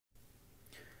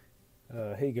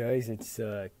Hey guys, it's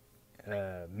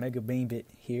Mega Maybit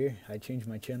here. I changed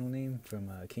my channel name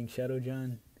from King Shadow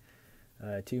John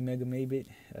to Mega Maybit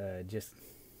just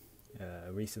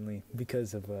recently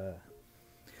because of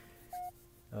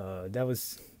that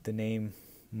was the name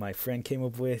my friend came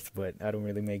up with, but I don't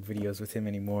really make videos with him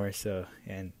anymore. So,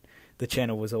 and the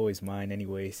channel was always mine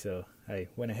anyway, so I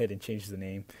went ahead and changed the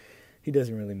name. He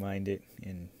doesn't really mind it,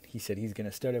 and he said he's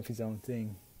gonna start up his own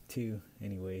thing too,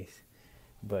 anyways.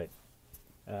 But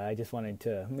I just wanted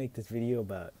to make this video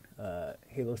about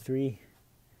Halo 3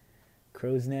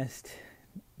 Crow's Nest.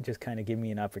 Just kind of give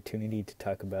me an opportunity to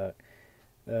talk about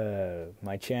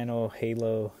my channel,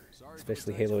 Halo,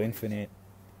 especially Halo Infinite,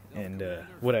 and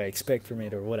what I expect from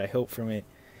it or what I hope from it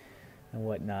and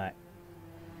whatnot.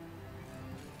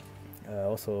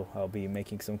 Also, I'll be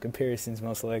making some comparisons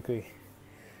most likely.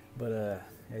 But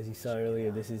as you saw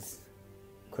earlier, this is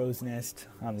Crow's Nest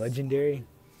on Legendary.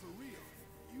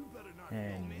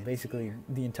 And basically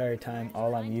the entire time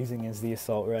all I'm using is the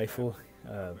assault rifle,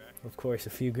 of course a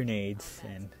few grenades,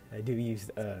 and I do use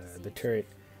the turret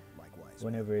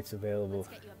whenever it's available,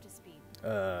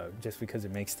 just because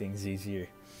it makes things easier.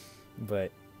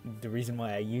 But the reason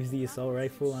why I use the assault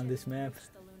rifle on this map,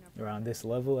 or on this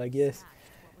level I guess,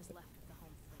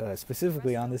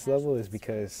 specifically on this level, is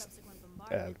because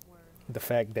the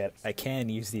fact that I can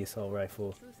use the assault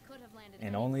rifle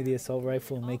and only the assault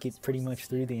rifle, make it pretty much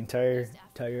through the entire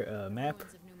map,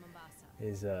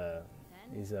 is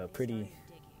pretty.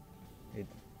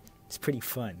 It's pretty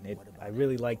fun. I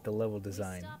really like the level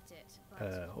design,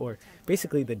 or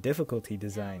basically the difficulty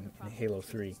design in Halo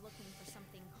 3,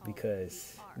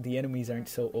 because the enemies aren't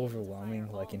so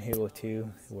overwhelming like in Halo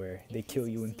 2, where they kill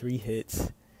you in 3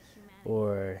 hits,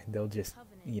 or they'll just,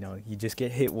 you just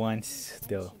get hit once,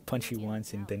 they'll punch you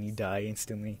once, and then you die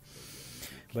instantly.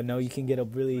 But no, you can get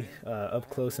up really up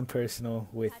close and personal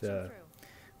with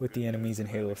the enemies in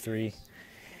Halo 3,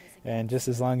 and just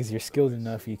as long as you're skilled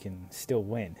enough, you can still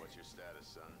win.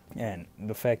 And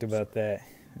the fact about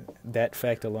that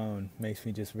fact alone makes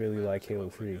me just really like Halo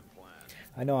 3.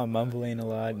 I know I'm mumbling a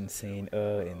lot and saying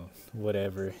and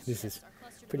whatever. This is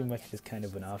pretty much just kind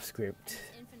of an off-script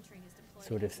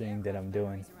sort of thing that I'm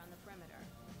doing.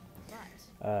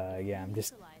 Yeah, I'm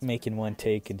just making one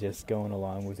take and just going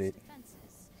along with it.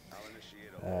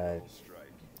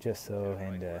 Just so,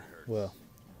 and well,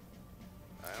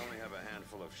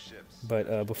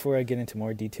 but before I get into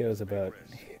more details about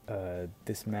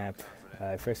this map,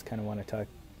 I first kind of want to talk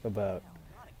about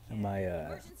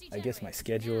my I guess my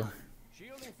schedule.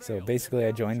 So basically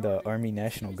I joined the Army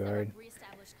National Guard,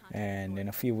 and in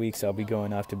a few weeks I'll be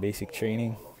going off to basic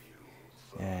training,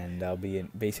 and I'll be in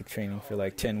basic training for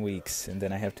like 10 weeks, and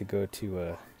then I have to go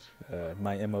to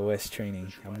my MOS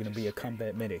training. I'm gonna be a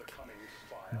combat medic.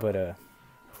 But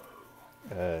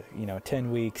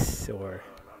 10 weeks or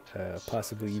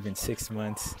possibly even 6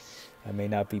 months, I may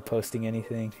not be posting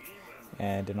anything,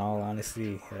 and in all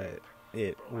honesty,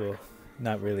 it will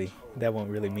not really, that won't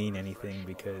really mean anything,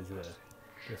 because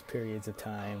those periods of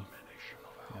time,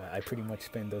 I pretty much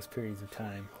spend those periods of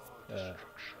time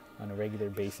on a regular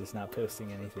basis not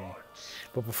posting anything.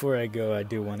 But before I go, I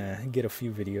do want to get a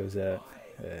few videos out,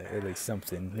 at least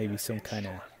something, maybe some kind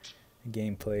of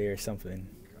gameplay or something,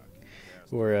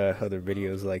 or other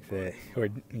videos like that, or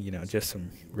just some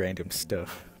random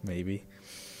stuff maybe.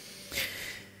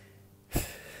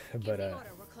 But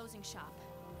we're closing shop.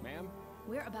 Ma'am,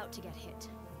 we're about to get hit.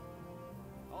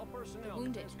 All personnel,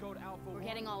 wounded. We're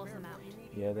getting all of them out.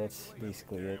 Yeah, that's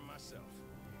basically it.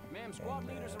 Ma'am, squad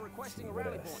leaders are requesting a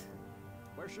rally point.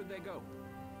 Where should they go?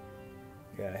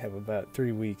 Yeah, I have about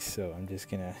 3 weeks, so I'm just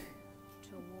gonna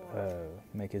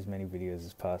make as many videos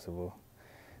as possible.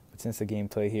 But since the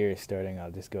gameplay here is starting,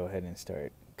 I'll just go ahead and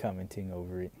start commenting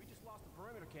over it. We just lost the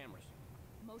perimeter cameras.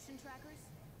 Motion trackers?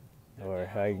 Or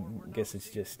I guess it's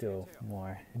just still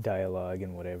more dialogue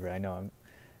and whatever. I know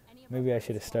maybe I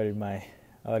should have started my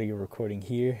audio recording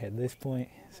here at this point,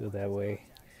 so that way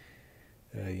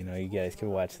you guys could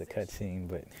watch the cutscene,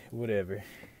 but whatever.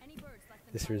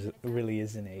 This really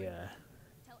isn't a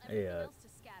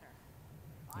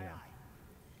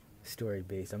story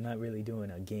based. I'm not really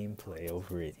doing a gameplay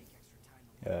over it.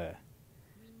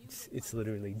 It's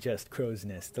literally just Crow's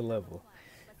Nest, the level.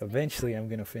 Eventually I'm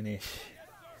gonna finish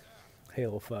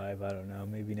Halo 5, I don't know,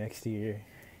 maybe next year.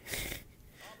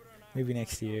 Maybe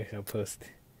next year I'll post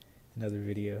another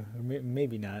video, or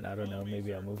maybe not, I don't know,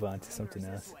 maybe I'll move on to something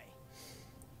else.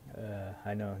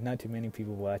 I know not too many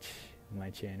people watch my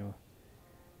channel.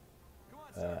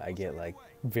 I get like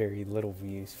very little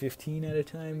views, 15 at a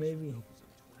time maybe.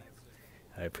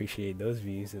 I appreciate those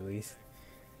views at least.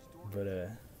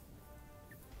 But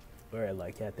or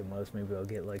like at the most maybe I'll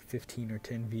get like 15 or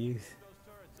 10 views.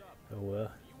 Oh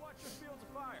well.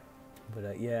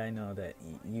 But yeah, I know that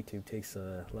YouTube takes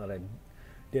a lot of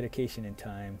dedication and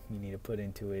time you need to put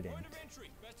into it, and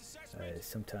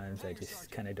sometimes I just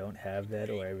kind of don't have that,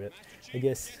 or I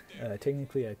guess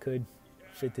technically I could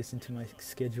fit this into my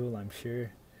schedule, I'm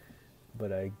sure,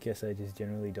 but I guess I just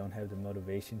generally don't have the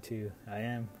motivation to. I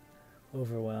am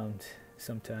overwhelmed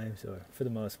sometimes, or for the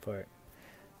most part,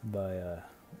 by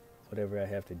whatever I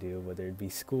have to do, whether it be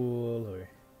school or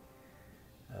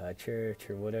church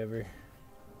or whatever.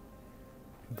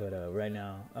 But right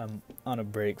now I'm on a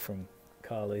break from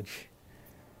college,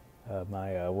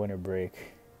 my winter break,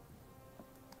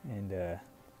 and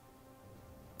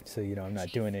so I'm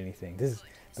not doing anything. This is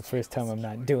the first time I'm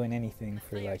not doing anything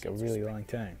for like a really long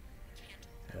time.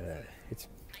 It's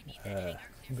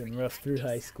been rough through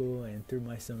high school and through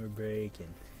my summer break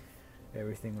and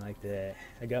everything like that.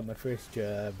 I got my first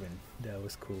job and that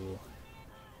was cool,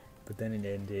 but then it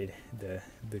ended. The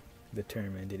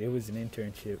term ended. It was an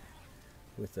internship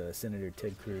with Senator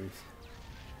Ted Cruz,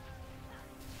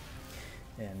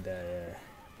 and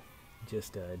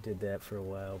just did that for a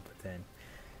while, but then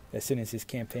as soon as his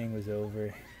campaign was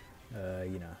over,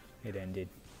 it ended.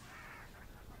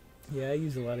 Yeah, I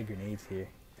use a lot of grenades here.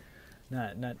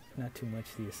 Not too much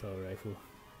the assault rifle,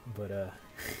 but I'm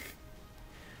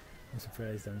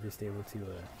surprised I'm just able to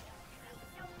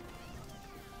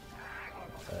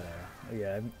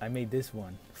yeah, I made this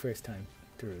one first time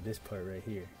through, this part right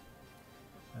here.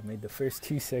 I made the first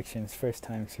 2 sections first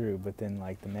time through, but then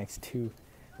like the next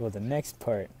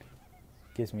part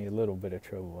gives me a little bit of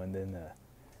trouble, and then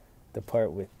the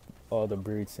part with all the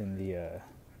brutes in the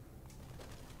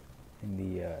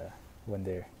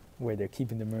where they're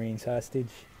keeping the Marines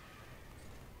hostage,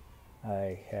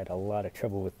 I had a lot of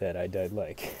trouble with that. I died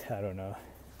like, I don't know,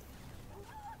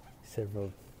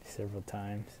 several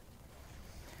times.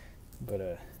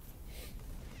 But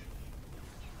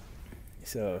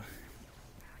so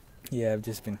yeah, I've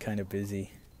just been kind of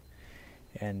busy,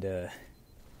 and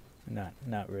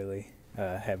not really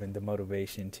having the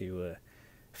motivation to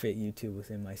fit YouTube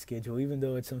within my schedule, even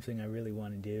though it's something I really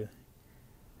want to do.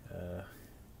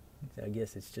 I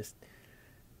guess it's just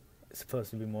supposed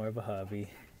to be more of a hobby,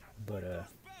 but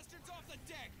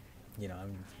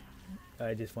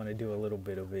I just want to do a little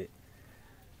bit of it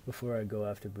before I go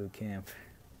off to boot camp.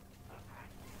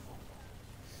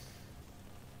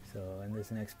 So in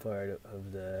this next part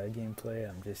of the gameplay,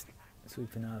 I'm just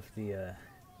sweeping off the,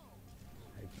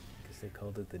 I guess they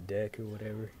called it the deck or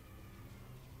whatever.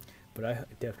 But I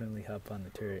definitely hop on the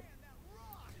turret,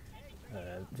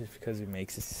 just because it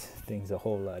makes things a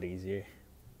whole lot easier.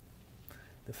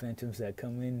 The phantoms that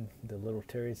come in, the little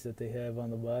turrets that they have on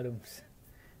the bottoms,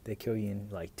 they kill you in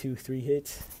like 2-3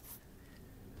 hits.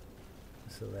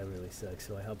 So that really sucks.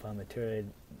 So I hop on the turret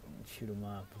and shoot them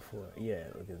off before. Yeah,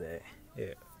 look at that.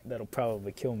 Yeah, that'll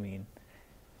probably kill me in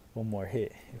one more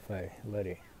hit if I let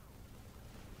it.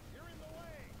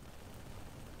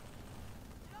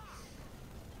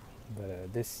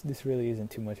 But this really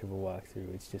isn't too much of a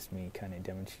walkthrough. It's just me kind of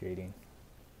demonstrating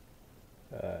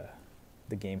the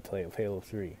gameplay of Halo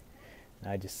 3.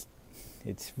 And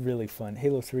it's really fun.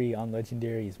 Halo 3 on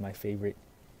Legendary is my favorite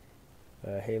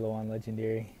Halo on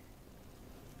Legendary.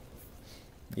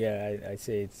 Yeah, I'd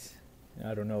say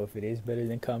I don't know if it is better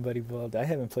than Combat Evolved. I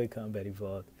haven't played Combat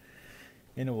Evolved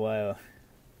in a while.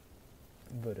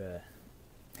 But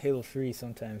Halo 3,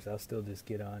 sometimes I'll still just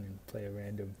get on and play a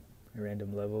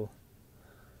random level.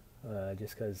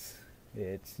 Just because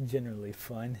it's generally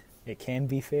fun. It can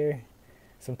be fair.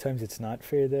 Sometimes it's not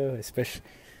fair though. Especially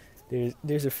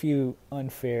there's a few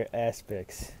unfair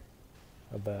aspects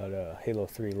about Halo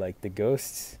 3, like the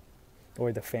ghosts,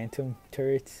 or the phantom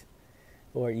turrets,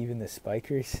 or even the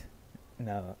spikers.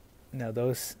 Now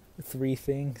those 3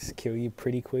 things kill you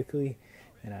pretty quickly,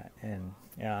 and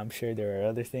I'm sure there are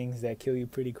other things that kill you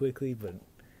pretty quickly, but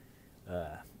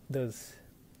those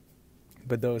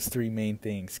 3 main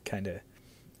things kind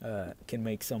of can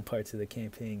make some parts of the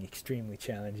campaign extremely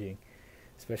challenging,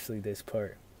 especially this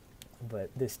part.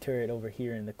 But this turret over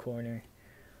here in the corner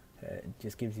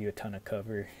just gives you a ton of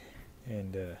cover,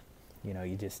 and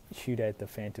you just shoot at the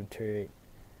phantom turret,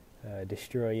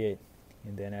 destroy it,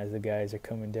 and then as the guys are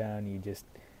coming down, you just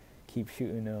keep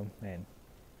shooting them, and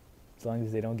as long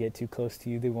as they don't get too close to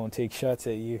you, they won't take shots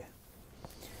at you.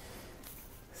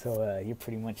 So you're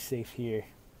pretty much safe here.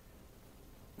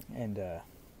 And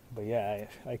but yeah,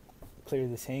 I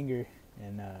cleared this hangar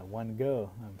in one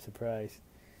go. I'm surprised,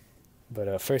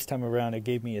 but first time around it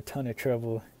gave me a ton of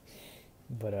trouble,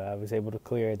 but I was able to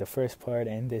clear the first part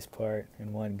and this part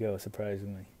in one go,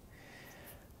 surprisingly.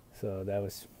 So that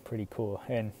was pretty cool.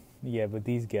 And yeah, but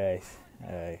these guys,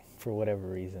 for whatever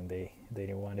reason, they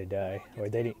didn't want to die, or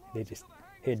they just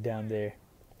hid down there,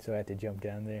 so I had to jump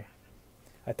down there.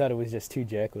 I thought it was just two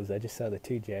jackals. I just saw the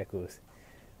two jackals,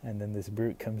 and then this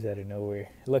brute comes out of nowhere.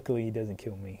 Luckily, he doesn't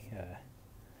kill me.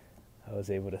 I was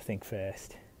able to think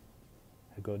fast.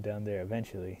 I go down there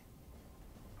eventually.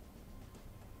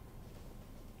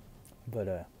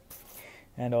 But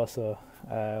and also,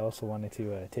 I also wanted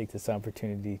to take this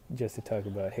opportunity just to talk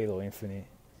about Halo Infinite.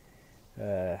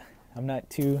 I'm not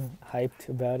too hyped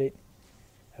about it.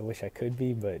 I wish I could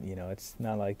be, but you know, it's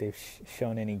not like they've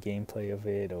shown any gameplay of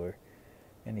it or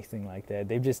anything like that.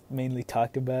 They've just mainly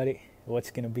talked about it,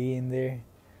 what's going to be in there.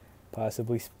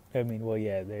 Possibly, I mean, well,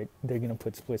 yeah, they're going to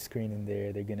put split screen in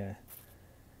there. They're going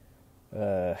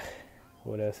to,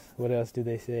 what else do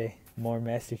they say? More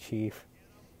Master Chief.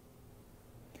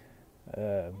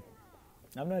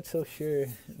 I'm not so sure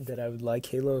that I would like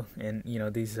Halo, and you know,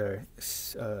 these are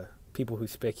people who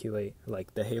speculate,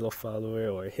 like the Halo follower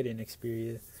or Hidden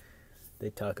Xperia. They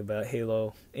talk about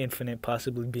Halo Infinite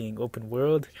possibly being open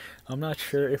world. I'm not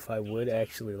sure if I would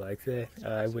actually like that.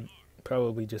 I would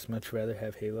probably just much rather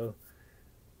have Halo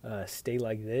stay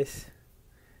like this.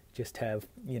 Just have,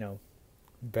 you know,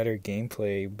 better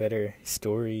gameplay, better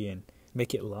story, and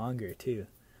make it longer too.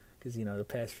 Because, you know, the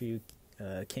past few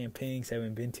campaigns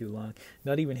haven't been too long.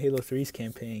 Not even Halo 3's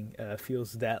campaign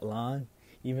feels that long.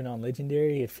 Even on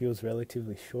Legendary, it feels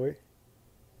relatively short.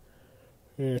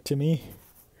 To me.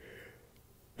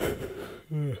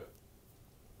 I'm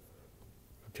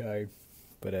tired,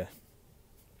 but it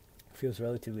feels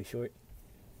relatively short.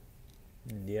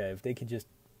 And yeah, if they could just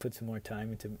put some more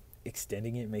time into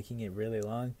extending it, making it really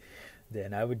long,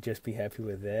 then I would just be happy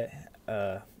with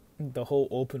that. The whole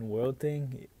open world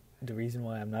thing, the reason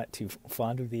why I'm not too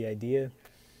fond of the idea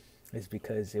is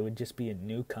because it would just be a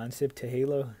new concept to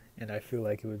Halo, and I feel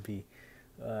like it would be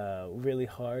really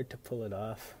hard to pull it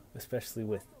off, especially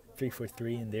with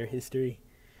 343 and their history.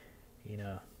 You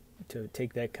know, to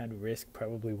take that kind of risk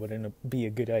probably wouldn't be a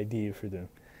good idea for them.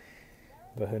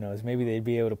 But who knows? Maybe they'd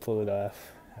be able to pull it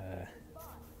off.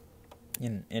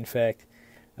 In fact,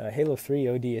 Halo 3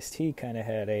 ODST kind of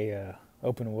had a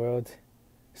open world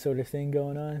sort of thing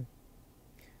going on.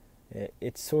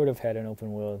 It sort of had an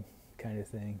open world kind of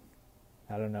thing.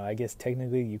 I don't know. I guess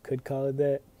technically you could call it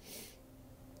that.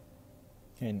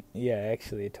 And yeah,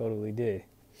 actually it totally did,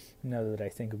 now that I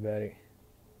think about it.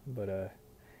 But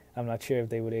I'm not sure if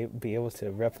they would be able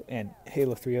to and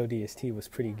Halo 3 ODST was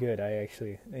pretty good. I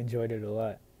actually enjoyed it a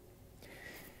lot.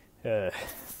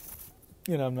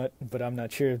 You know, I'm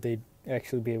not sure if they'd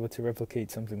actually be able to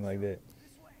replicate something like that.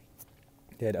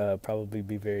 That'd probably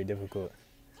be very difficult.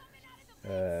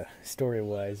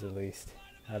 Story-wise, at least.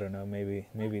 I don't know, maybe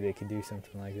they could do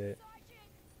something like that.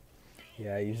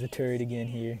 Yeah, I use the turret again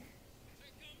here.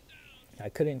 I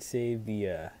couldn't save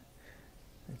the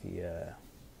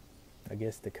I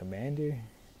guess the commander.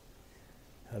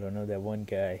 I don't know, that one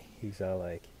guy. He's all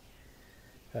like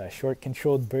short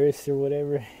controlled bursts or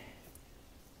whatever,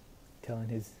 telling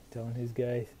his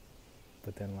guys.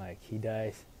 But then like he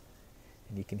dies,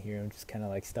 and you can hear him just kind of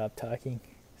like stop talking.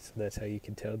 So that's how you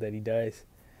can tell that he dies.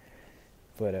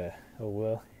 But oh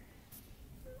well.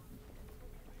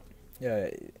 Yeah,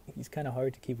 he's kind of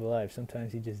hard to keep alive.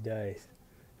 Sometimes he just dies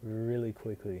really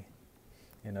quickly,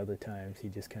 and other times he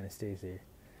just kind of stays there.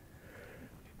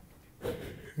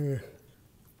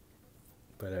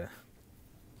 But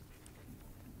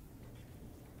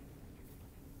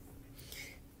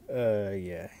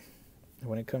yeah,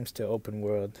 when it comes to open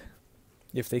world,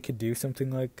 if they could do something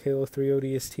like Halo 3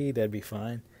 ODST, that'd be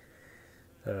fine.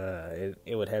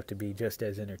 It would have to be just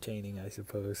as entertaining, I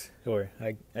suppose. Or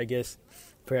I guess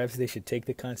perhaps they should take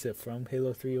the concept from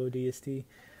Halo 3 ODST.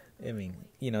 I mean,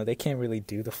 you know, they can't really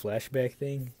do the flashback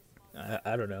thing.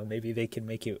 I don't know, maybe they can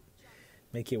make it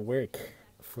work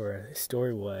for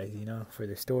story-wise, you know, for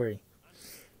the story.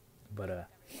 But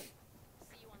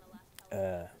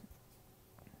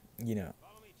you know,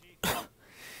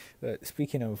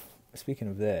 speaking of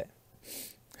that,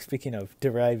 speaking of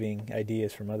deriving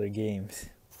ideas from other games,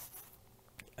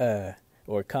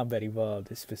 or Combat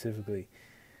Evolved specifically,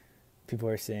 people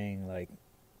are saying like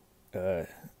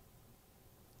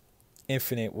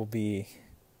Infinite will be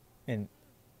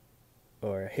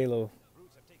or Halo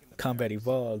Combat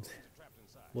Evolved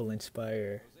will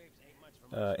inspire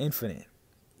Infinite,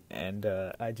 and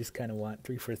I just kind of want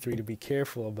 343 to be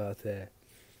careful about that,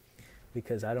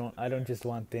 because I don't just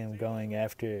want them going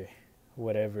after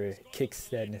whatever kicks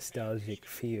that nostalgic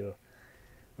feel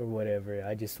or whatever.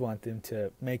 I just want them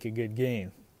to make a good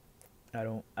game. I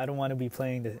don't want to be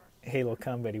playing the Halo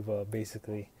Combat Evolved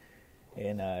basically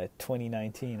in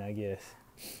 2019, I guess.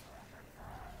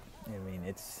 I mean,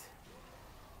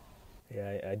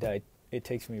 I died. It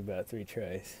takes me about 3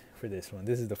 tries for this one.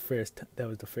 That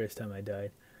was the first time I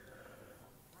died.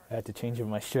 I had to change up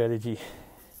my strategy.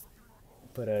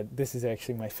 But this is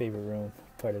actually my favorite room,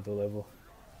 part of the level.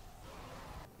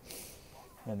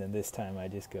 And then this time I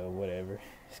just go, whatever,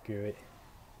 screw it.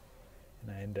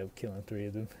 And I end up killing 3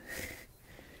 of them.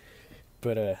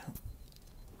 But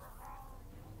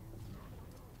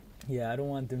yeah, I don't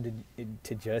want them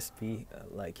to just be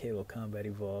like Halo Combat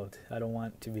Evolved. I don't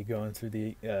want to be going through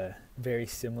the very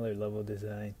similar level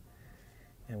design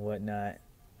and whatnot.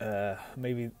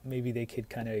 Maybe they could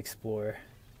kind of explore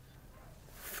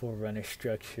Forerunner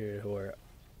structure or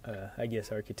I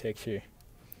guess architecture,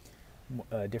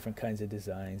 different kinds of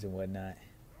designs and whatnot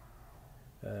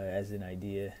as an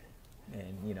idea.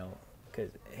 And you know, because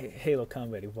Halo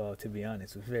Combat Evolved, to be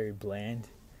honest, was very bland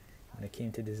when it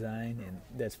came to design, and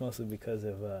that's mostly because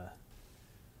of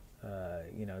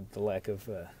you know, the lack of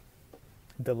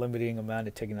the limiting amount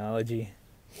of technology,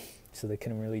 so they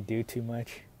couldn't really do too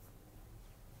much.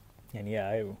 And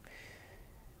yeah,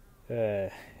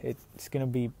 it's gonna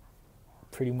be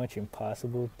pretty much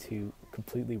impossible to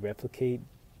completely replicate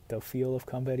the feel of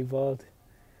Combat Evolved,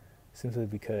 simply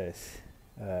because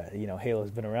you know,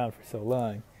 Halo's been around for so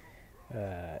long.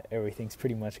 Everything's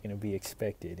pretty much going to be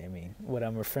expected. I mean, what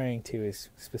I'm referring to is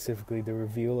specifically the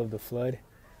reveal of the Flood.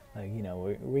 Like, you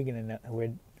know, we're gonna know,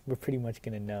 we're pretty much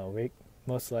gonna know. We're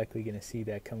most likely gonna see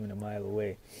that coming a mile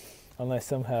away, unless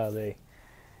somehow they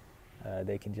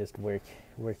can just work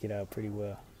it out pretty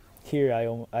well. Here,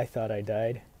 I thought I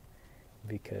died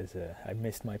because I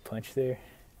missed my punch there.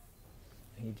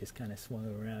 He just kind of swung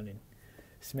around and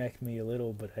smacked me a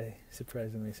little, but I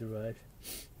surprisingly survived.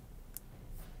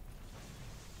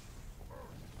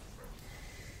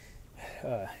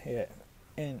 Yeah,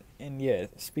 and yeah.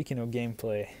 Speaking of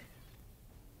gameplay,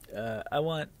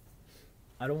 I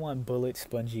don't want bullet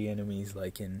spongy enemies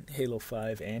like in Halo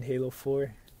 5 and Halo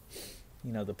 4.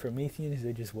 You know, the Prometheans,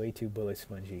 they're just way too bullet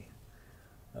spongy.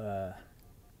 You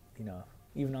know,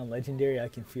 even on Legendary, I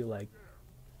can feel like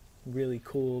really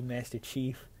cool Master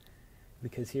Chief,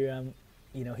 because here I'm,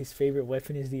 you know, his favorite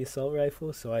weapon is the assault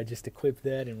rifle, so I just equip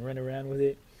that and run around with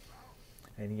it.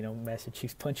 And you know, Master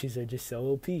Chief's punches are just so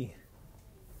OP.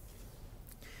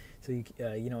 So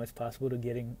you know, it's possible to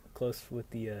getting close with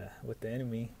the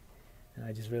enemy, and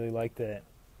I just really like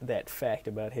that fact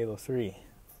about Halo 3.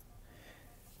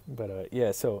 But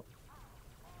yeah, so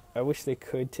I wish they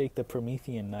could take the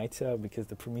Promethean Knights out, because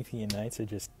the Promethean Knights are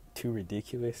just too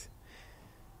ridiculous.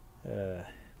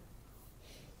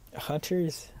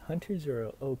 Hunters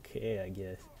are okay, I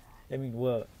guess. I mean,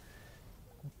 well,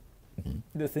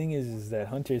 the thing is that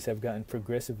hunters have gotten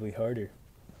progressively harder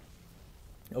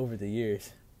over the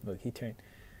years. Look, he turned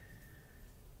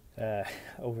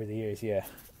over the years, yeah.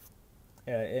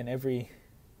 And every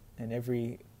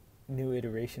new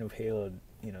iteration of Halo,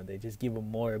 you know, they just give them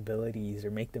more abilities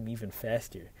or make them even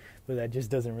faster. But that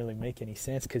just doesn't really make any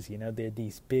sense, because, you know, they're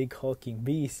these big hulking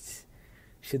beasts.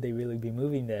 Should they really be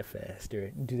moving that fast,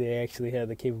 or do they actually have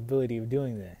the capability of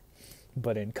doing that?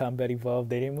 But in Combat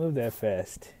Evolved, they didn't move that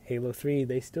fast. Halo 3,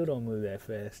 they still don't move that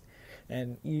fast.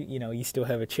 And, you know, you still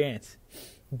have a chance.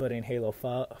 But in Halo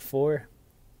 4,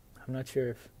 I'm not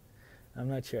sure.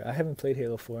 I haven't played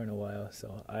Halo 4 in a while,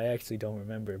 so I actually don't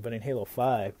remember. But in Halo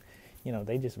 5, you know,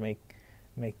 they just make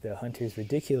the hunters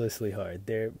ridiculously hard.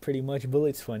 They're pretty much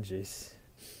bullet sponges.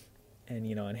 And,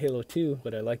 you know, in Halo 2,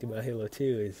 what I liked about Halo 2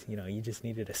 is, you know, you just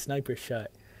needed a sniper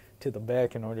shot to the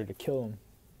back in order to kill them.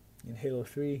 In Halo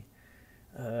 3,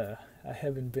 I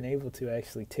haven't been able to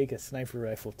actually take a sniper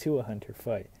rifle to a hunter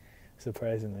fight,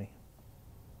 surprisingly.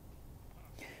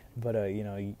 But, you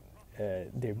know,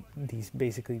 they're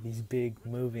basically these big,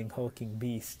 moving, hulking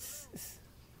beasts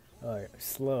are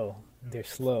slow. They're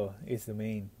slow is the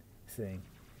main thing.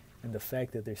 And the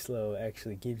fact that they're slow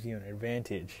actually gives you an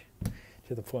advantage,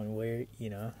 to the point where, you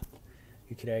know,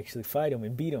 you could actually fight them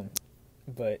and beat them.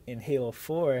 But in Halo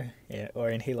 4, or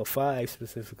in Halo 5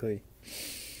 specifically,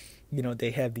 you know,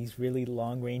 they have these really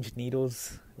long-range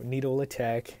needle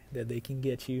attack that they can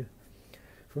get you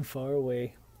from far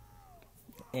away.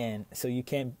 And so you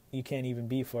can't even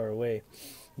be far away.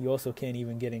 You also can't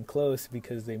even get in close,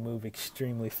 because they move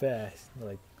extremely fast,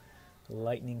 like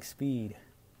lightning speed,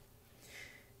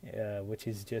 which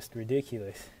is just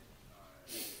ridiculous.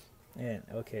 And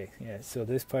okay, yeah. So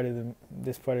this part of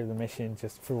the mission,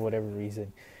 just for whatever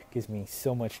reason, gives me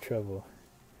so much trouble,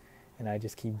 and I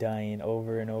just keep dying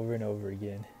over and over and over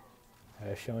again.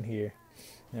 Shown here,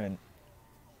 and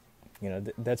you know,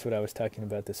 that's what I was talking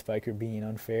about, the spiker being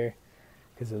unfair,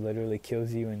 because it literally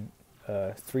kills you in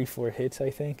 3-4 hits, I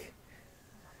think,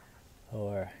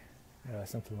 or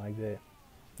something like that.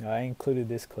 Now, I included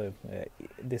this clip.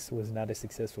 This was not a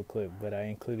successful clip, but I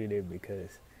included it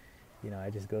because, I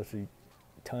just go through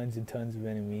tons and tons of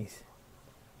enemies.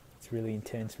 It's really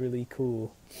intense, really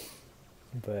cool.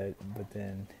 But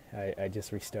then I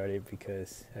just restarted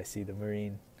because I see the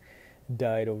Marine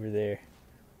died over there.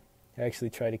 I actually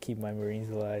try to keep my Marines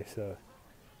alive, so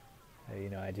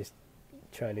I just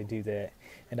try to do that.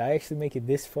 And I actually make it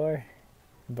this far,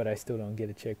 but I still don't get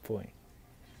a checkpoint.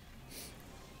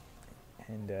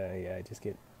 And yeah, I just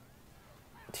get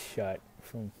shot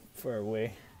from far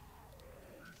away.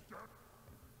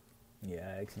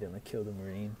 Yeah, I accidentally killed a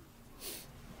Marine.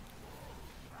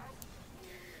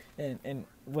 And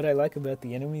what I like about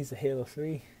the enemies of Halo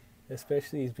 3,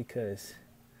 especially, is because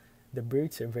the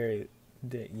brutes are they're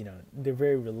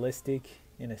very realistic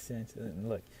in a sense. And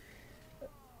look,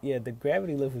 yeah, the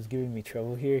gravity lift was giving me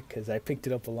trouble here because I picked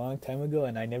it up a long time ago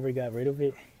and I never got rid of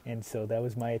it. And so that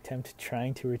was my attempt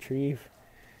trying to retrieve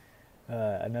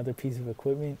another piece of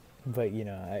equipment. But,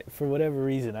 for whatever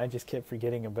reason, I just kept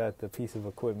forgetting about the piece of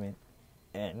equipment.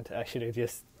 And I should have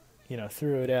just,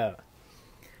 threw it out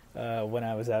when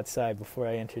I was outside before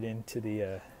I entered into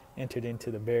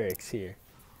the barracks here.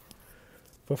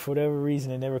 But for whatever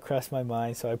reason, it never crossed my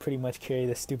mind, so I pretty much carry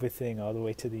this stupid thing all the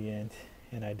way to the end,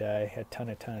 and I die a ton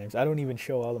of times. I don't even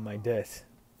show all of my deaths.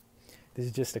 This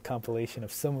is just a compilation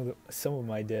of some of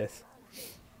my deaths.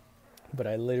 But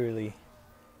I literally,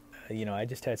 I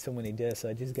just had so many deaths.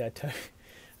 I just got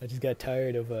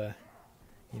tired of,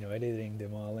 editing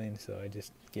them all in, so I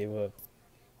just gave up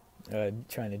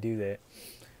trying to do that.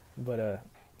 But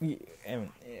and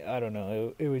I don't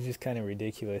know, it was just kind of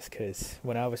ridiculous because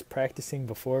when I was practicing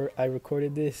before I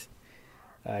recorded this,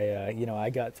 I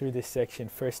got through this section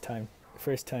first time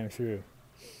through.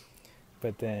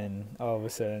 But then all of a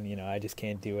sudden, I just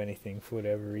can't do anything for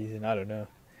whatever reason. I don't know.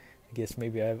 I guess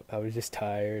maybe I was just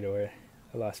tired, or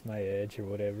I lost my edge or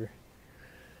whatever.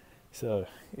 So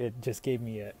it just gave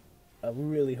me a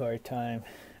really hard time.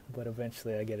 But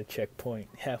eventually I get a checkpoint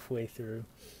halfway through.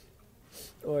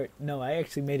 Or no, I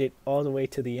actually made it all the way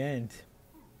to the end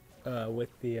with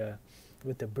the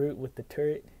brute with the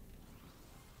turret.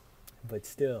 But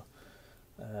still,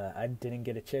 I didn't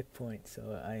get a checkpoint,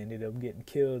 so I ended up getting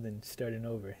killed and starting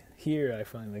over. Here I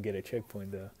finally get a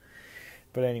checkpoint though.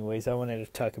 But anyways, I wanted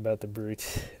to talk about the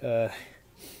brutes.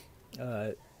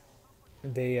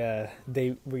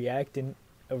 They react in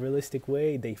a realistic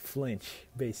way. They flinch,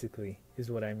 basically, is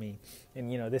what I mean.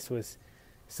 And this was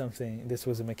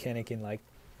a mechanic in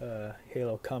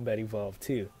Halo Combat Evolved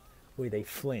 2, where they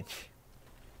flinch.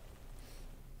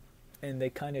 And they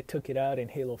kind of took it out in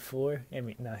Halo 4. I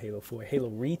mean, not Halo 4, Halo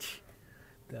Reach.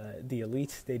 The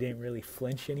elites, they didn't really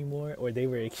flinch anymore, or they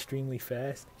were extremely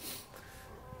fast.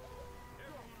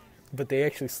 But they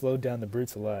actually slowed down the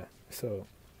brutes a lot. So,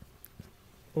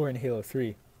 or in Halo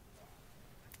 3.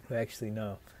 Actually,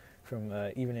 no. From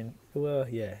even in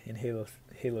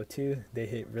Halo 2, they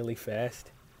hit really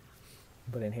fast.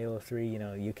 But in Halo 3,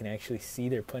 you can actually see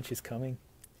their punches coming,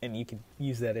 and you can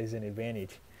use that as an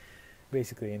advantage,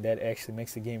 basically, and that actually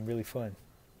makes the game really fun.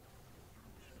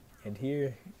 And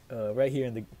here, right here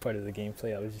in the part of the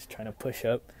gameplay, I was just trying to push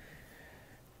up,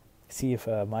 see if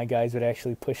my guys would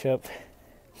actually push up,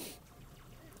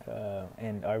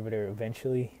 and Arbiter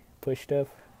eventually pushed up,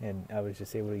 and I was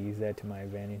just able to use that to my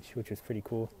advantage, which was pretty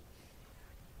cool.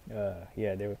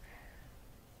 Yeah, they were.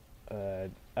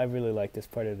 I really like this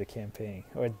part of the campaign,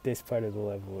 or this part of the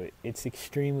level. It's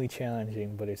extremely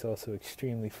challenging, but it's also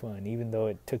extremely fun, even though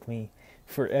it took me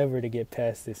forever to get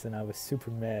past this, and I was super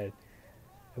mad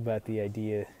about the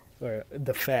idea, or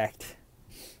the fact,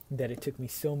 that it took me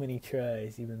so many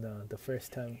tries, even though the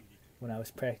first time when I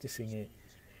was practicing it,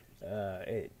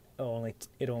 it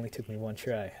only took me one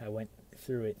try. I went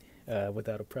through it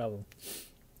without a problem.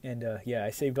 And yeah, I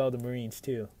saved all the Marines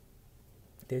too.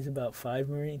 There's about 5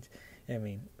 Marines.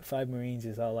 5 Marines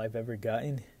is all I've ever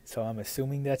gotten, so I'm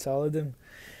assuming that's all of them.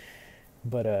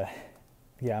 But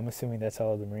yeah, I'm assuming that's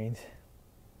all of the Marines.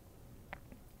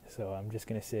 So I'm just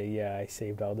gonna say, yeah, I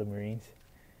saved all the Marines.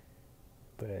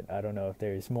 But I don't know if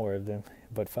there's more of them.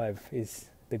 But 5 is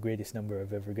the greatest number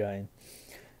I've ever gotten.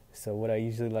 So what I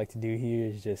usually like to do here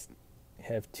is just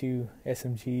have 2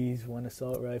 SMGs, 1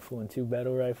 assault rifle, and 2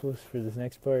 battle rifles for this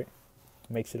next part.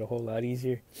 Makes it a whole lot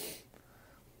easier.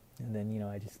 And then,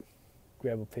 I just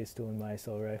grab a pistol and my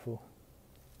assault rifle.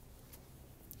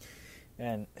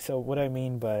 And so what I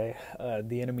mean by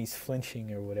the enemies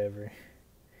flinching or whatever,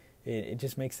 it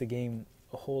just makes the game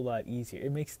a whole lot easier.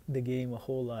 It makes the game a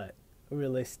whole lot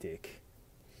realistic.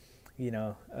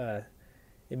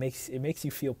 it makes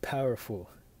you feel powerful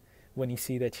when you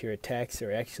see that your attacks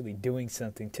are actually doing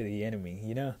something to the enemy.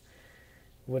 You know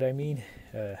what I mean?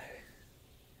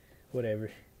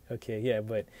 Whatever. Okay, yeah,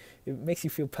 but it makes you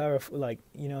feel powerful. Like,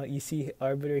 you know, you see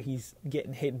Arbiter, he's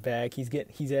getting hit back.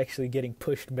 He's actually getting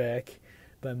pushed back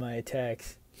by my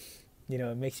attacks. You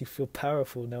know, it makes you feel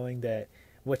powerful knowing that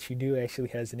what you do actually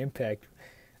has an impact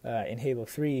in Halo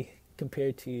 3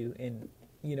 compared to in,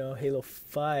 you know, Halo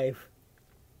 5.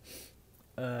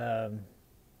 I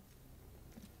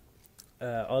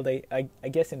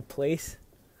guess in place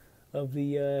of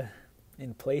the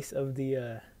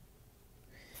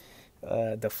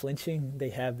the flinching, they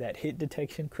have that hit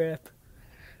detection crap,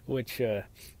 which I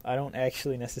don't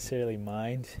actually necessarily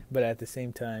mind, but at the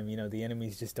same time, you know, the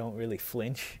enemies just don't really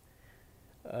flinch.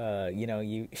 You know,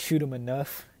 you shoot them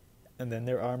enough, and then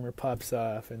their armor pops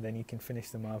off, and then you can finish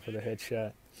them off with a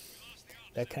headshot.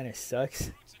 That kind of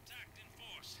sucks,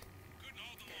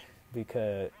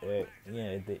 because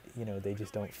they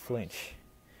just don't flinch.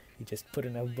 You just put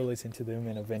enough bullets into them,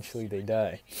 and eventually they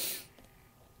die.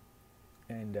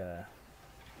 And I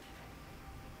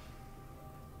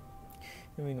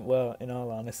mean, well, in all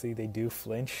honesty, they do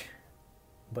flinch,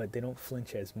 but they don't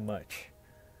flinch as much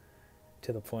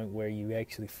to the point where you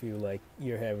actually feel like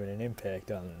you're having an impact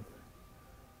on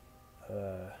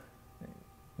them.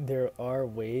 There are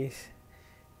ways,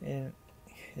 in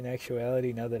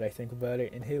actuality, now that I think about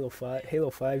it, in Halo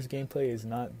 5's gameplay is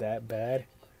not that bad,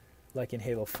 like in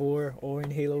Halo 4 or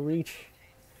in Halo Reach.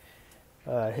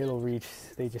 Halo Reach,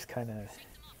 they just kind of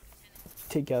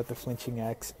take out the flinching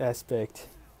aspect.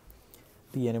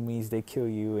 The enemies, they kill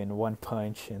you in one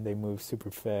punch and they move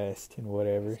super fast and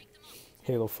whatever.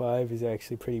 Halo 5 is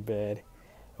actually pretty bad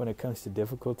when it comes to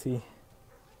difficulty,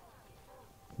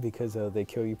 because they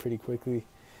kill you pretty quickly,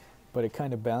 but it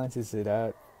kind of balances it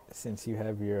out since you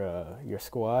have your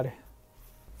squad.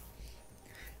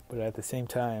 But at the same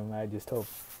time, I just hope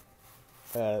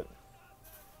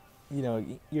you know,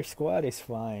 your squad is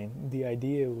fine. The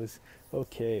idea was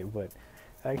okay, but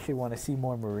I actually want to see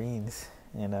more Marines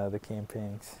in the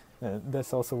campaigns.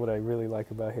 That's also what I really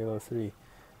like about Halo 3.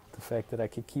 The fact that I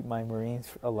could keep my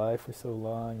Marines alive for so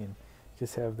long and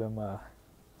just have them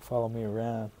follow me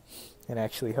around and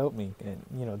actually help me. And,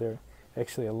 you know, they're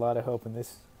actually a lot of help in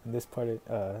this part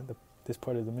of this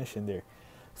part of the mission. They're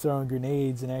throwing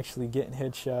grenades and actually getting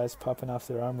headshots, popping off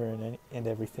their armor and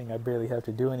everything. I barely have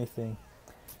to do anything.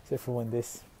 Except for when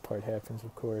this part happens,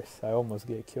 of course. I almost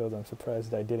get killed. I'm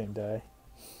surprised I didn't die.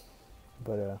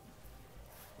 But,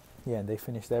 yeah, they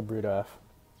finished that brute off.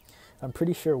 I'm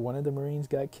pretty sure one of the Marines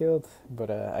got killed,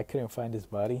 but I couldn't find his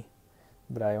body.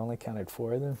 But I only counted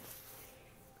 4 of them.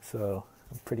 So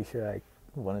I'm pretty sure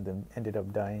one of them ended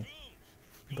up dying.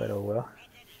 But oh well.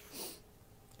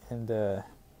 And,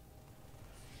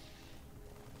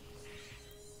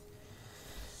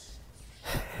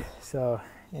 so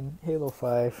in Halo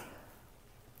 5,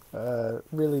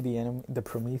 really the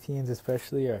Prometheans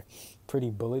especially are pretty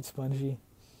bullet spongy.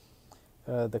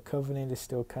 The Covenant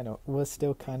was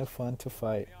still kind of fun to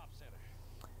fight,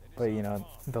 but you know,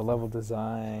 the level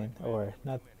design, or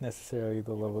not necessarily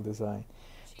the level design,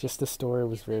 just the story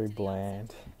was very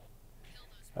bland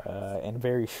and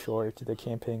very short. The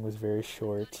campaign was very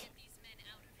short.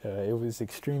 It was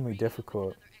extremely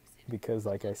difficult because,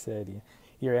 like I said,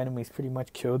 your enemies pretty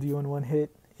much killed you in one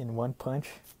hit, in one punch,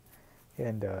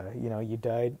 and you know,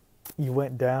 you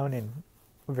went down in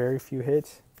very few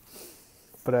hits.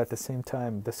 But at the same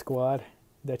time, the squad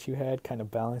that you had kind of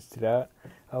balanced it out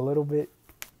a little bit.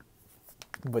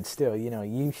 But still, you know,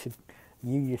 you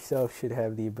yourself should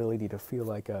have the ability to feel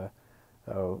like a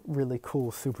really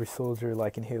cool super soldier,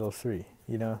 like in Halo 3,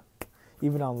 you know?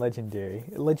 Even on Legendary.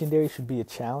 Legendary should be a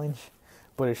challenge,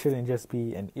 but it shouldn't just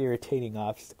be an irritating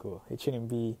obstacle. It shouldn't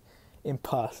be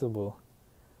impossible,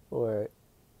 or,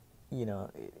 you know,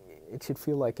 it should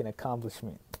feel like an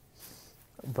accomplishment.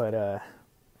 But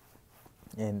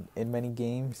in many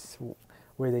games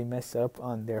where they mess up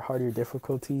on their harder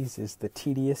difficulties is the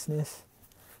tediousness,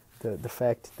 the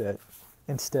fact that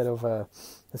instead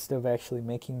of actually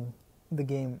making the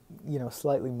game, you know,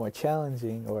 slightly more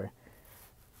challenging, or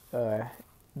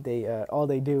all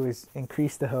they do is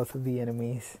increase the health of the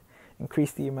enemies,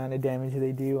 increase the amount of damage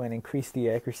they do, and increase the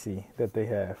accuracy that they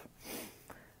have.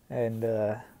 And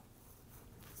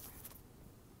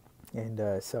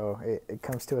so it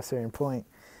comes to a certain point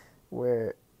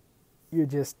where you're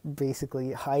just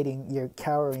basically you're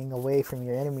cowering away from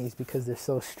your enemies because they're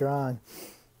so strong,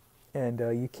 and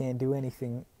you can't do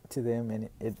anything to them, and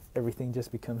everything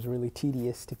just becomes really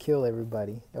tedious to kill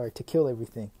everybody, or to kill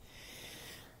everything.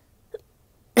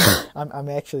 I'm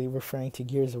actually referring to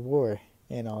Gears of War,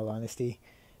 in all honesty.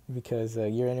 because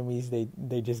your enemies,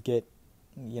 they just get,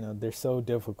 they're so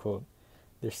difficult.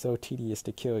 They're so tedious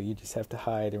to kill. You just have to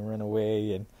hide and run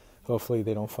away, and hopefully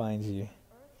they don't find you.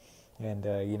 And,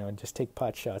 just take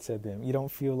pot shots at them. You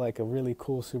don't feel like a really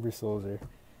cool super soldier,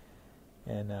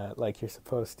 and like you're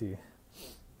supposed to.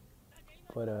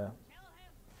 But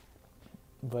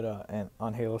and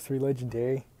on Halo 3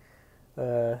 Legendary,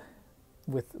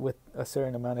 with a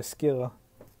certain amount of skill,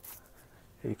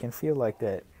 you can feel like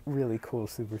that really cool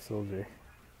super soldier.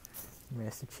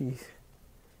 Master Chief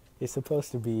is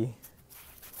supposed to be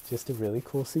just a really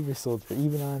cool super soldier,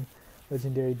 even on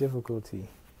Legendary difficulty.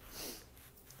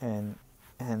 And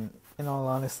in all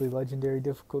honesty, Legendary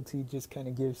difficulty just kind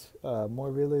of gives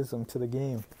more realism to the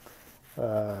game,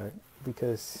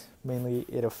 because mainly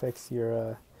it affects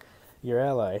your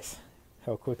allies,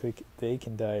 how quickly they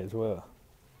can die as well.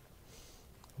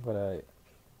 But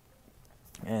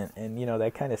and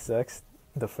that kind of sucks,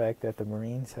 the fact that the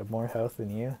Marines have more health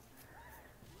than you.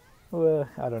 Well,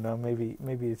 I don't know, maybe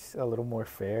it's a little more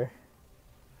fair,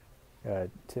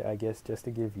 I guess, just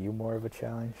to give you more of a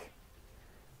challenge,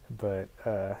 but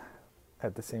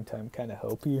at the same time kind of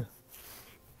help you,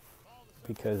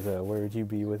 because where would you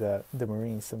be without the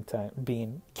Marines sometimes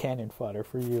being cannon fodder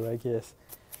for you, I guess,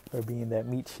 or being that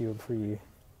meat shield for you.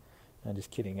 I'm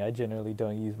just kidding. I generally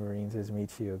don't use Marines as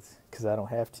meat shields because I don't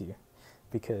have to,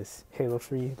 because Halo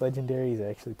 3 Legendary is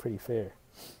actually pretty fair.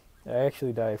 I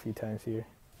actually die a few times here,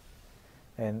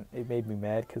 and it made me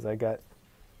mad because I got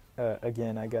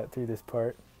through this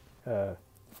part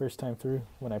first time through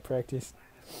when I practiced,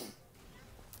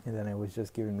 and then it was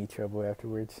just giving me trouble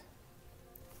afterwards.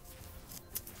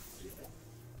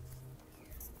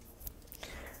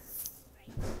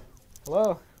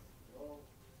 Hello?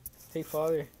 Hey,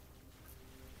 Father.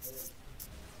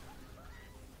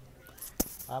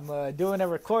 I'm doing a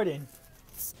recording.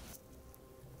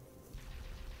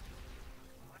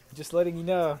 Just letting you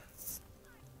know.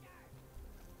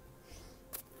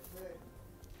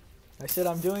 I said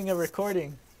I'm doing a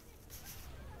recording.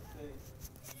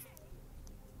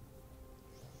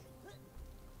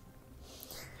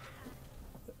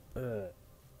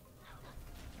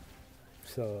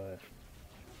 So,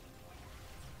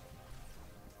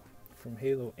 from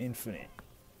Halo Infinite,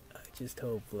 I just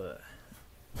hope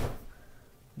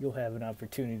you'll have an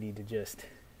opportunity to just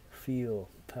feel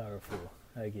powerful,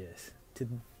 I guess, to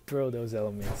throw those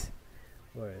elements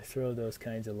or throw those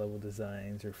kinds of level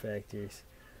designs or factors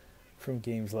from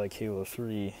games like Halo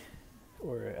 3,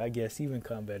 or I guess even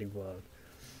Combat Evolved,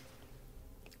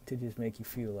 to just make you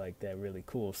feel like that really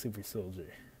cool super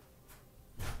soldier.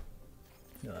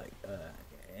 Like,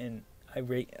 and I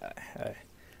rate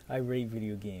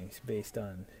video games based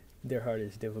on their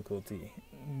hardest difficulty,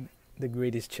 the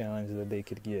greatest challenge that they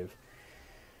could give.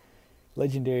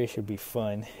 Legendary should be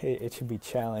fun. It should be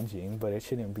challenging, but it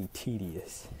shouldn't be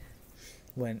tedious.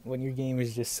 When your game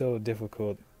is just so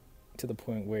difficult to the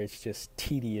point where it's just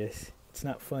tedious, it's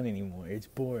not fun anymore. It's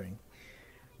boring.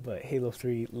 But Halo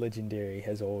 3 Legendary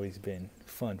has always been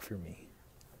fun for me,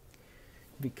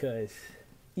 because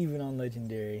even on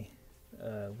Legendary,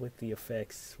 with the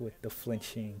effects, with the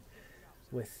flinching,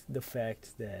 with the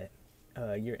fact that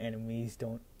your enemies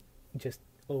don't just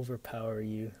overpower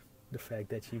you, the fact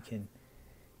that you can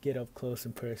get up close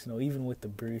and personal, even with the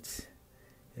brutes,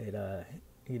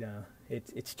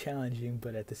 it's challenging,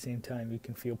 but at the same time you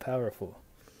can feel powerful,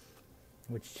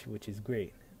 which is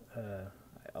great.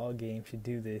 All games should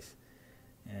do this,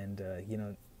 and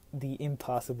the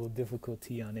impossible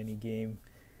difficulty on any game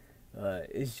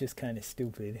is just kind of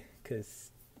stupid,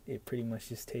 because it pretty much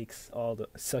just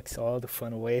sucks all the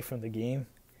fun away from the game,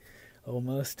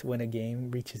 almost, when a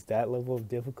game reaches that level of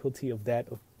difficulty, of that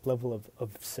level of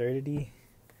absurdity.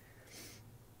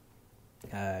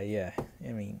 Yeah, I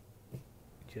mean,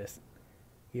 just,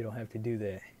 you don't have to do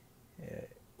that.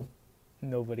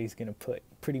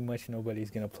 Pretty much nobody's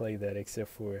gonna play that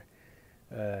except for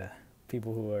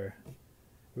people who are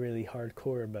really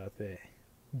hardcore about that,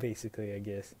 basically, I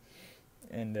guess.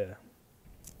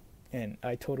 And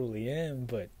I totally am,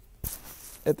 but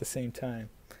at the same time,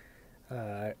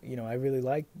 I really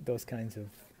like those kinds of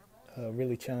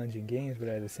really challenging games, but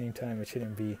at the same time, it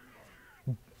shouldn't be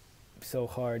so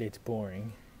hard it's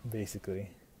boring,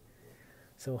 basically.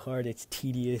 So hard it's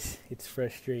tedious, it's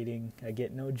frustrating. I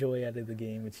get no joy out of the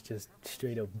game. It's just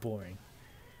straight up boring.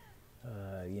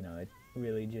 It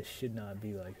really just should not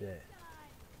be like that.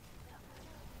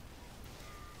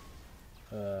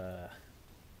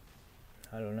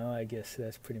 I don't know, I guess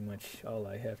that's pretty much all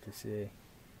I have to say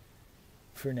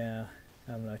for now.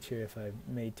 I'm not sure if I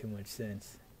made too much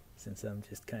sense, since I'm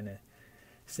just kind of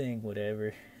saying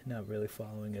whatever, not really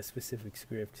following a specific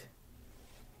script.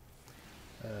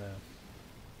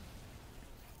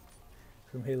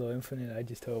 From Halo Infinite, I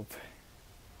just hope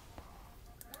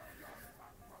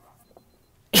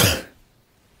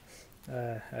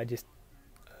I just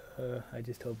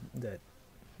hope that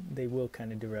they will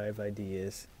kind of derive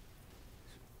ideas.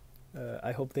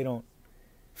 I hope they don't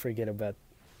forget about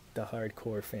the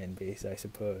hardcore fan base, I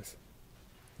suppose.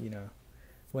 You know,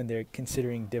 when they're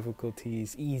considering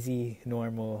difficulties, easy,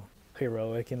 normal,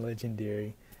 heroic, and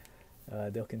legendary,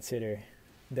 they'll consider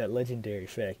that legendary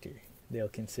factor. They'll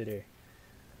consider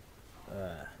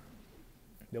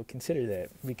that,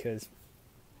 because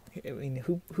I mean,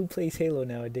 who plays Halo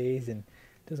nowadays and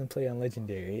doesn't play on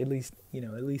legendary? At least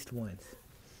once.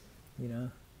 You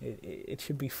know, it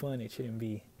should be fun. It shouldn't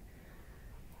be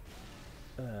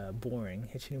boring.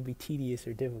 It shouldn't be tedious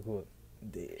or difficult.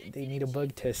 They need to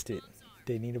bug test it.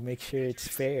 They need to make sure it's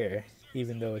fair,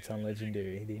 even though it's on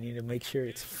legendary. They need to make sure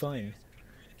it's fun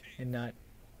and not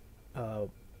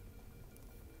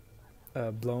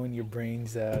blowing your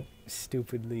brains out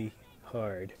stupidly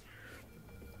hard.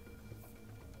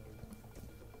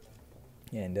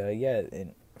 And yeah,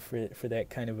 and for that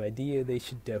kind of idea, they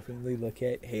should definitely look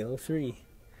at Halo 3,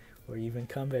 or even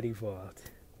Combat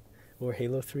Evolved, or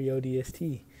Halo 3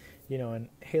 ODST. You know, in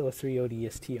Halo 3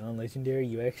 ODST on Legendary,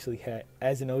 you actually had,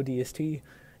 as an ODST,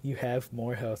 you have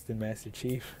more health than Master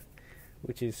Chief,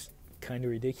 which is kind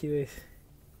of ridiculous.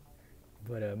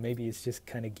 But maybe it's just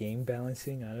kind of game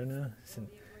balancing, I don't know,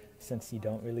 since you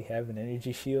don't really have an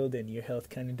energy shield and your health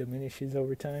kind of diminishes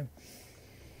over time.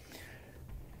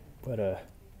 But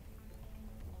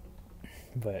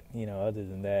you know, other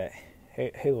than that,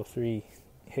 Halo 3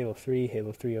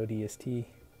 ODST,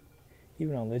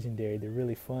 even on Legendary, they're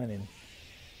really fun,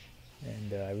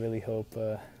 and I really hope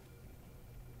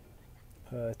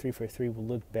 343 will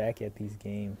look back at these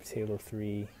games, Halo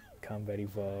 3, Combat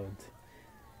Evolved,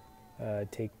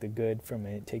 take the good from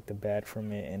it, take the bad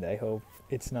from it, and I hope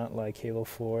it's not like Halo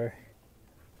 4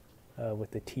 with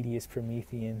the tedious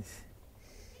Prometheans,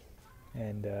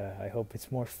 and I hope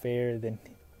it's more fair than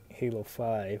Halo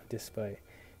 5, despite,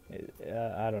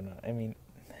 I don't know, I mean,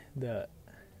 the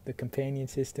companion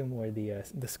system, or the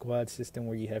squad system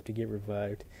where you have to get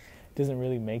revived, doesn't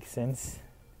really make sense.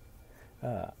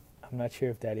 I'm not sure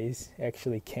if that is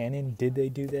actually canon. Did they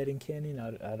do that in canon?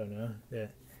 I don't know. It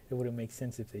wouldn't make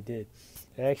sense if they did.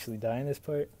 I actually die in this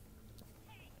part.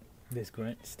 This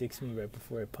grunt sticks me right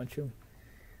before I punch him,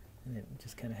 and it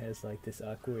just kind of has like this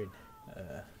awkward,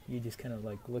 you just kind of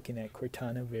like looking at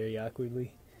Cortana very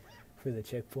awkwardly for the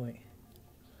checkpoint,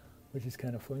 which is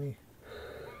kind of funny.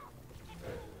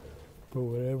 But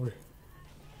whatever.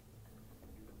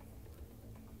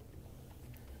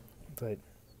 But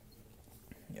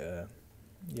yeah,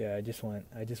 I just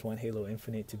want Halo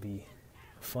Infinite to be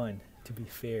fun, to be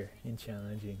fair and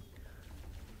challenging.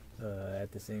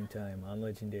 At the same time, on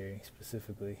Legendary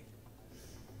specifically.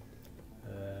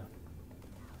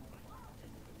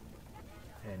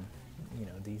 And you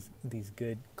know, these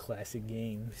good classic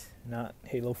games, not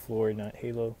Halo 4, not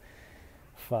Halo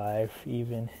 5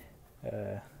 even,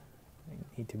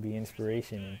 need to be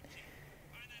inspiration.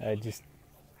 And I just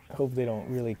hope they don't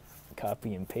really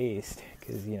copy and paste,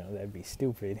 because you know, that'd be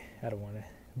stupid. I don't want to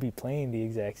be playing the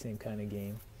exact same kind of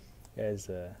game as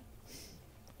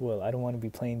well, I don't want to be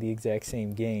playing the exact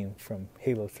same game from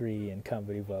Halo 3 and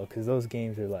Combat Evolved, because those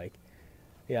games are like,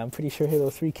 yeah, I'm pretty sure Halo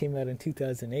 3 came out in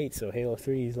 2008, so Halo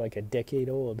 3 is like a decade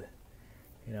old.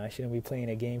 You know, I shouldn't be playing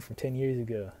a game from 10 years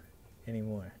ago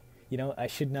anymore. You know, I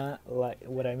should not like,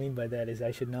 what I mean by that is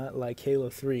I should not like Halo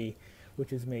 3,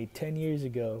 which was made 10 years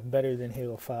ago, better than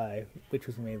Halo 5, which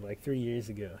was made like 3 years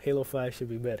ago. Halo 5 should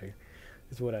be better,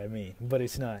 is what I mean. But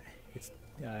it's not.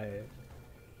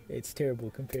 It's terrible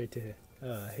compared to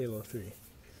Halo 3.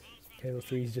 Halo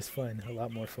 3 is just fun, a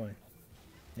lot more fun,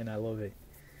 and I love it.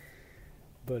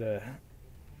 But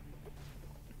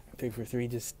Paper 3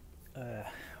 just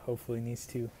hopefully needs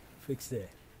to fix that.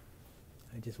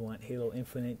 I just want Halo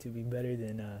Infinite to be better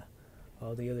than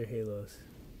all the other Halos.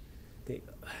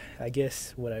 I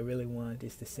guess what I really want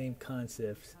is the same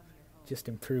concepts, just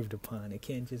improved upon. It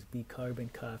can't just be carbon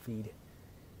copied.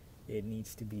 It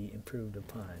needs to be improved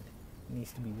upon. It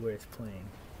needs to be worth playing.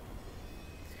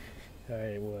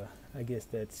 Alright, well, I guess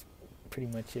that's pretty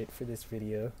much it for this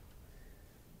video.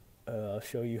 I'll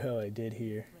show you how I did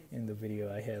here in the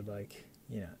video. I had like,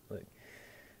 you know, like,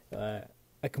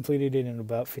 I completed it in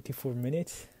about 54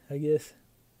 minutes, I guess.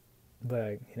 But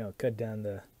I, you know, cut down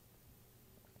the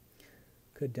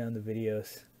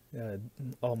videos,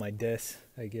 all my deaths,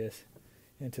 I guess,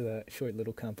 into that short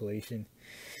little compilation.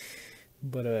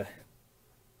 But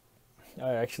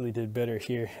I actually did better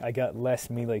here. I got less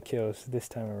melee kills this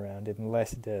time around and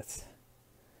less deaths.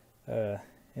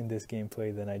 in this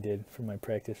gameplay than I did for my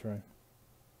practice run.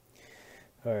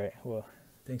 Alright, well,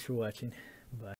 thanks for watching. Bye.